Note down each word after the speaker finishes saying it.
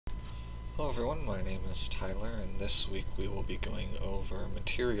Hello everyone, my name is Tyler, and this week we will be going over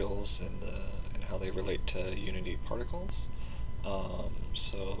materials and how they relate to Unity particles.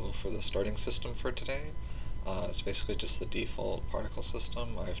 So for the starting system for today, it's basically just the default particle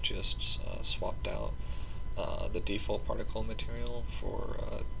system. I've just swapped out the default particle material for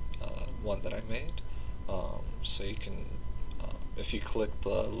one that I made. So you can, if you click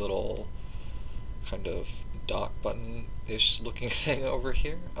the little kind of dot button-ish looking thing over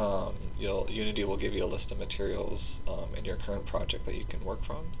here, Unity will give you a list of materials in your current project that you can work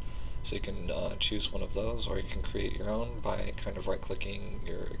from. So you can choose one of those, or you can create your own by kind of right-clicking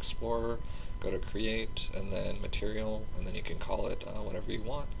your Explorer, go to Create, and then Material, and then you can call it whatever you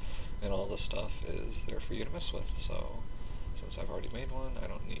want, and all the stuff is there for you to mess with. So since I've already made one, I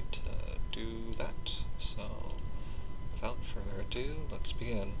don't need to do that. So without further ado, let's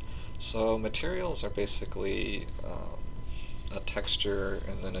begin. So materials are basically a texture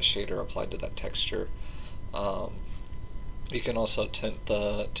and then a shader applied to that texture. You can also tint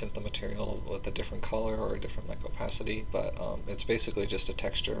the material with a different color or a different opacity, but it's basically just a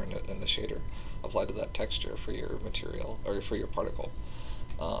texture and the shader applied to that texture for your material or for your particle.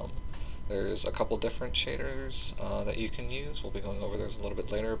 There's a couple different shaders that you can use. We'll be going over those a little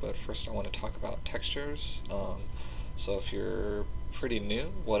bit later, but first I want to talk about textures. So if you're pretty new,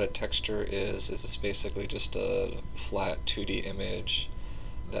 what a texture is it's basically just a flat 2D image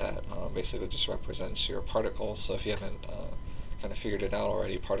that basically just represents your particles. So if you haven't kind of figured it out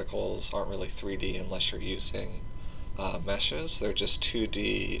already, particles aren't really 3D unless you're using meshes. They're just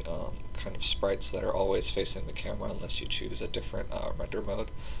 2D kind of sprites that are always facing the camera unless you choose a different render mode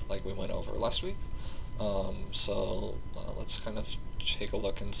like we went over last week. So let's kind of take a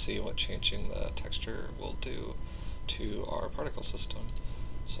look and see what changing the texture will do to our particle system.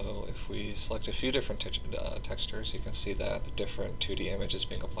 So if we select a few different textures, you can see that a different 2D image is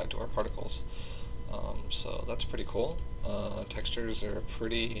being applied to our particles. So that's pretty cool. Textures are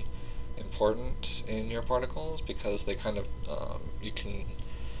pretty important in your particles because they kind of, you can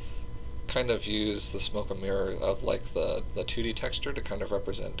kind of use the smoke and mirror of the 2D texture to kind of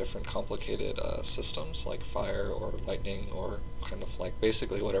represent different complicated systems like fire or lightning or kind of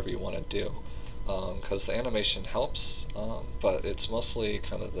basically whatever you want to do. Because the animation helps, but it's mostly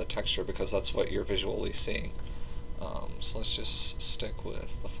kind of the texture because that's what you're visually seeing. So let's just stick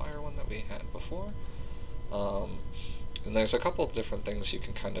with the fire one that we had before. And there's a couple of different things you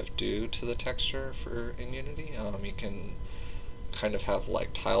can kind of do to the texture in Unity. You can kind of have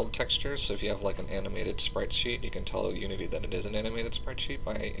tiled textures, so if you have an animated sprite sheet, you can tell Unity that it is an animated sprite sheet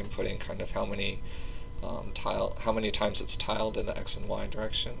by inputting kind of how many times it's tiled in the X and Y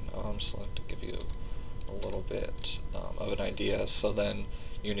direction. So to give you a little bit of an idea, so then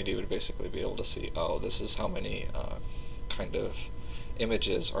Unity would basically be able to see, oh, this is how many kind of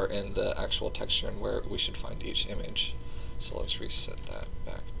images are in the actual texture and where we should find each image. So let's reset that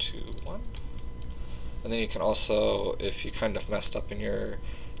back to 1. And then you can also, if you kind of messed up in your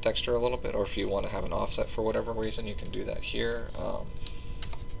texture a little bit, or if you want to have an offset for whatever reason, you can do that here.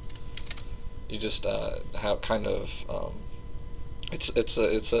 You just have kind of it's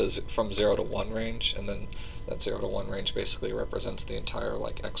a from 0 to 1 range, and then that 0 to 1 range basically represents the entire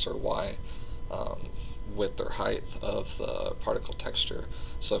X or Y width or height of the particle texture.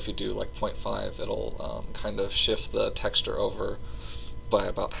 So if you do 0.5, it'll kind of shift the texture over by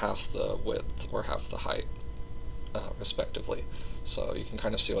about half the width or half the height, respectively. So you can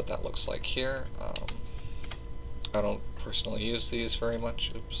kind of see what that looks like here. I don't personally use these very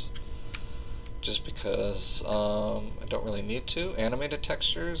much. Oops. Just because I don't really need to. Animated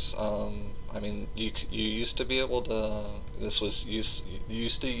textures, I mean, you used to be able to, you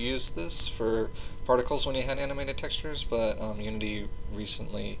used to use this for particles when you had animated textures, but Unity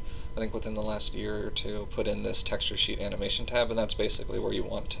recently, I think within the last year or two, put in this texture sheet animation tab, and that's basically where you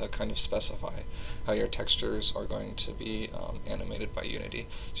want to kind of specify how your textures are going to be animated by Unity.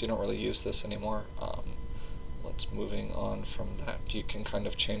 So you don't really use this anymore. Moving on from that, you can kind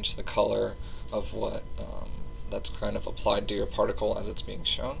of change the color of what that's kind of applied to your particle as it's being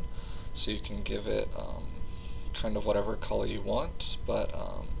shown. So you can give it kind of whatever color you want, but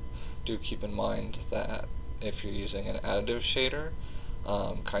do keep in mind that if you're using an additive shader,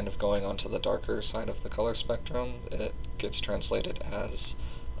 kind of going onto the darker side of the color spectrum, it gets translated as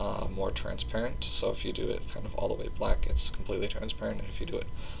more transparent. So if you do it kind of all the way black, it's completely transparent, and if you do it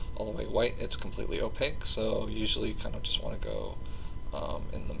all the way white, it's completely opaque. So usually you kind of just want to go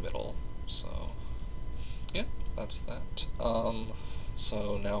in the middle. So yeah, that's that.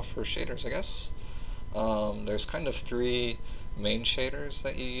 So now for shaders, I guess. There's kind of 3 main shaders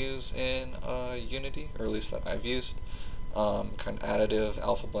that you use in Unity, or at least that I've used. kind of additive,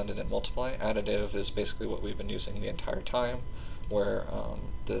 alpha blended, and multiply. Additive is basically what we've been using the entire time, where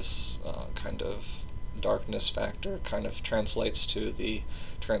this kind of darkness factor kind of translates to the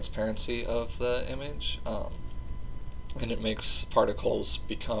transparency of the image, and it makes particles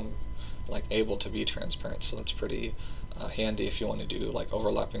become like able to be transparent. So that's pretty handy if you want to do like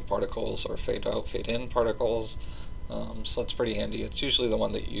overlapping particles or fade out, fade in particles. So that's pretty handy. It's usually the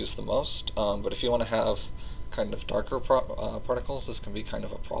one that you use the most, but if you want to have kind of darker particles, this can be kind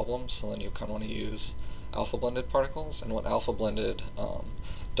of a problem, so then you kind of want to use alpha blended particles. And what alpha blended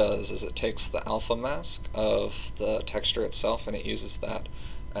does is it takes the alpha mask of the texture itself and it uses that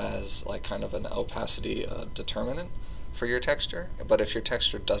as like kind of an opacity determinant for your texture. But if your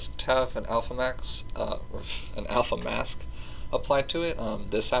texture doesn't have an alpha mask applied to it,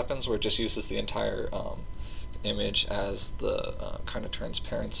 this happens where it just uses the entire image as the kind of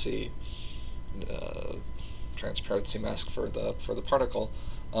transparency mask for the particle.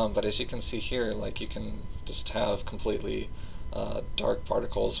 But as you can see here, like you can just have completely dark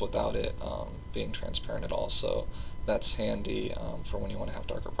particles without it being transparent at all. So that's handy for when you want to have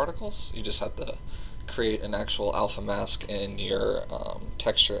darker particles. You just have to create an actual alpha mask in your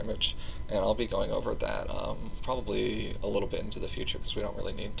texture image, and I'll be going over that probably a little bit into the future because we don't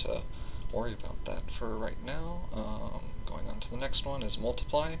really need to worry about that for right now. Going on to the next one is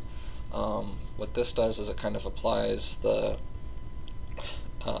multiply. What this does is it kind of applies the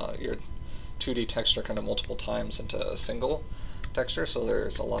your 2D texture kind of multiple times into a single texture, so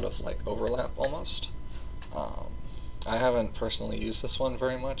there's a lot of like overlap almost. I haven't personally used this one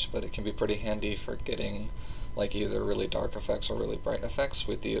very much, but it can be pretty handy for getting like either really dark effects or really bright effects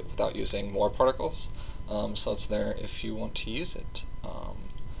without using more particles. So it's there if you want to use it.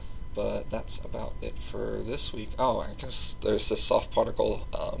 But that's about it for this week. Oh, I guess there's this soft particle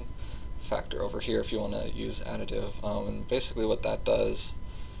factor over here if you want to use additive. And basically what that does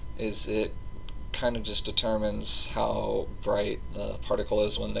is it kind of just determines how bright the particle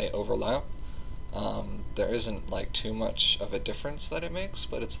is when they overlap. There isn't like too much of a difference that it makes,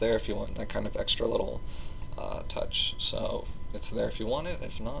 but it's there if you want that kind of extra little touch. So it's there if you want it.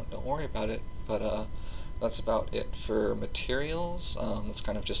 If not, don't worry about it. But that's about it for materials. It's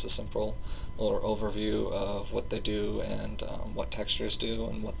kind of just a simple little overview of what they do and what textures do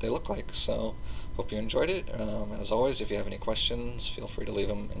and what they look like. So hope you enjoyed it. As always, if you have any questions, feel free to leave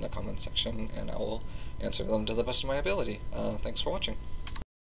them in the comments section and I will answer them to the best of my ability. Thanks for watching.